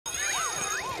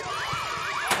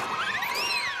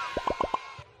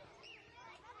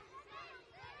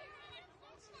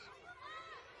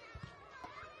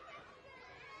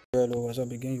Hello, what's up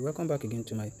again? Welcome back again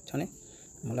to my channel.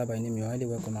 I'm Ola by name. You're highly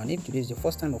welcome. And if today is the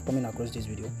first time of coming across this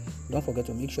video, don't forget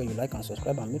to make sure you like and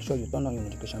subscribe, and make sure you turn on your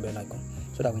notification bell icon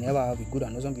so that whenever I have a good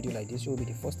and awesome video like this, you will be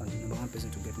the first and the number one person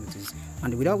to get noticed.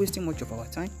 And without wasting much of our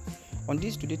time, on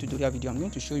this today tutorial video, I'm going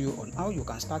to show you on how you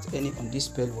can start earning on this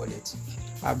Spell wallet.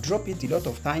 I've dropped it a lot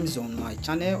of times on my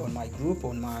channel, on my group,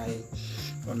 on my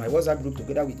WhatsApp group,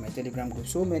 together with my Telegram group,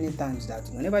 so many times that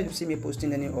whenever you see me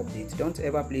posting any update, don't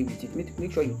ever play with it.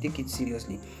 Make sure you take it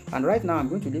seriously. And right now I'm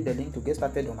going to leave the link to get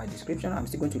started on my description. I'm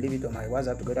still going to leave it on my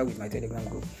WhatsApp together with my Telegram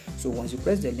group. So once you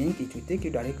press the link, it will take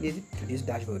you directly to this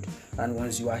dashboard, and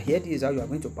once you are here, this is how you are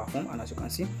going to perform. And as you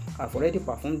can see, I've already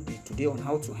performed it today on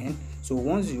how to earn. So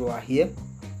once you are here,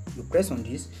 you press on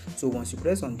this. So once you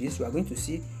press on this, you are going to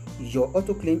see your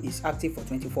auto claim is active for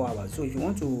 24 hours. So if you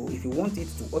want it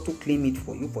to auto claim it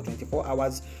for you for 24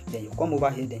 hours, then you come over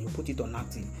here, then you put it on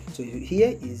active. So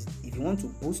here is if you want to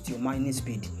boost your mining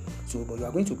speed. So but you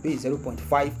are going to pay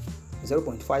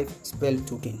 0.5 spell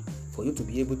token for you to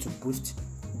be able to boost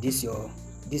this your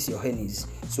earnings.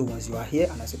 So once you are here,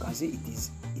 and as you can see,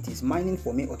 it is mining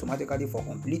for me automatically for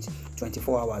complete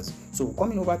 24 hours. So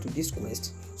coming over to this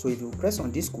quest, so if you press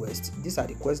on this quest, these are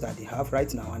the quests that they have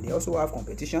right now, and they also have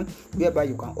competition whereby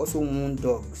you can also win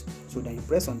dogs. So then you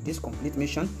press on this complete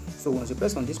mission. So once you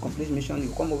press on this complete mission,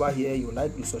 you come over here, you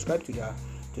subscribe to their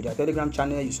Telegram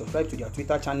channel, you subscribe to their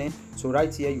Twitter channel. So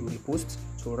right here you repost,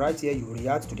 so right here you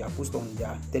react to their post on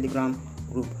their Telegram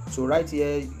group. So right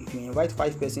here, if you invite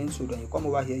 5 persons, so then you come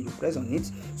over here, you press on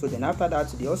it. So then after that,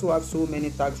 they also have so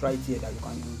many tags right here that you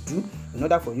can do in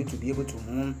order for you to be able to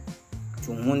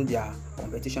win their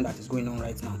competition that is going on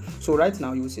right now. So right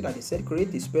now you will see that they said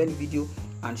create a spell video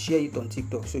and share it on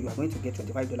TikTok. So you are going to get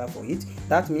 $25 for it.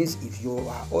 That means if you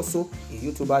are also a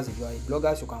YouTuber, if you are a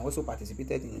blogger, you can also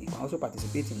participate in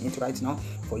it right now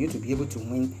for you to be able to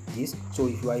win this. So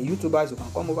if you are a YouTuber, you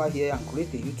can come over here and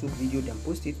create a YouTube video, then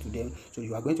post it to them. So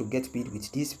you are going to get paid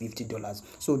with this $50.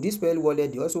 So this Spell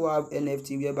wallet, they also have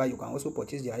NFT whereby you can also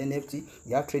purchase their NFT.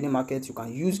 They have trading markets. You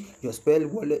can use your Spell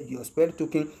wallet, your Spell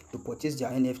token to purchase their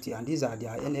NFT, and these are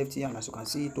their NFT. And as you can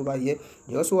see it over here,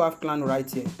 they also have clan right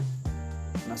here.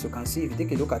 And as you can see, if you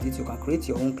take a look at it, you can create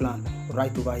your own clan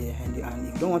right over here, and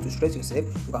if you don't want to stress yourself,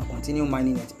 you can continue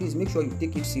mining it. Please make sure you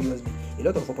take it seriously. A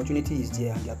lot of opportunity is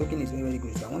there, and their token is very, very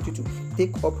good. So I want you to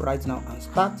take up right now and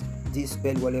start this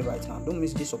Spell wallet right now. Don't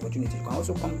miss this opportunity. You can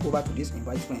also come over to this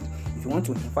invite friends if you want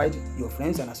to invite your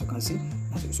friends. And as you can see,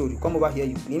 so you come over here,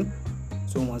 you claim.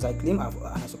 So once I claim,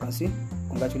 and as you can see,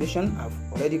 congratulations,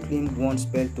 I've already claimed one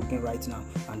Spell token right now,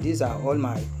 and these are all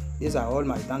my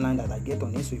timeline that I get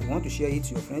on it. So if you want to share it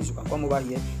to your friends, you can come over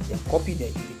here, then copy the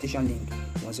invitation link.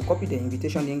 Once you copy the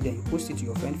invitation link, then you post it to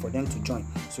your friend for them to join.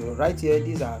 So right here,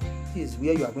 this is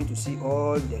where you are going to see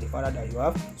all the referral that you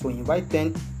have. So invite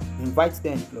 10 plus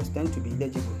 10 to be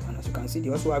eligible. And as you can see, they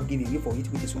also have giveaway for it,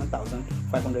 which is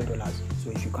 $1,500.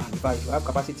 So if you have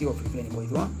capacity of referring, but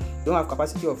if you don't have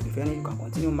capacity of referring, you can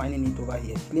continue mining it over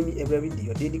here. Claim it every day,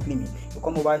 your daily claiming. You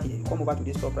come over here, you come over to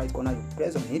this top right corner, you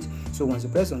press on it. So once you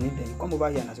press on it, then you come over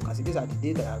here, and as you can see, these are the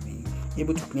days that I have been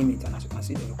able to claim it. And as you can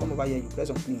see, then you come over here, you press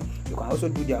on claim. You can also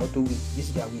do their auto win. This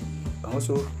is their win. You can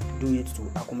also do it to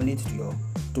accumulate to your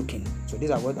token. So these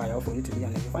are what I have for you today,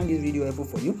 and if you find this video helpful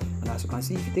for you, and as you can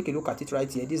see, if you take a look at it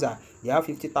right here, they have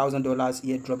 $50,000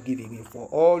 airdrop giveaway for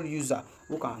all users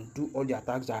who can do all the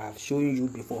attacks that I have shown you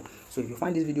before. So if you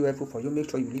find this video helpful for you, make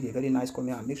sure you leave a very nice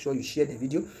comment, and make sure you share the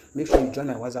video. Make sure you join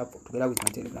my WhatsApp together with my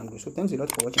Telegram group. So thanks a lot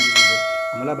for watching this video.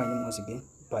 I'm Ola by name once again.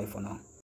 Bye for now.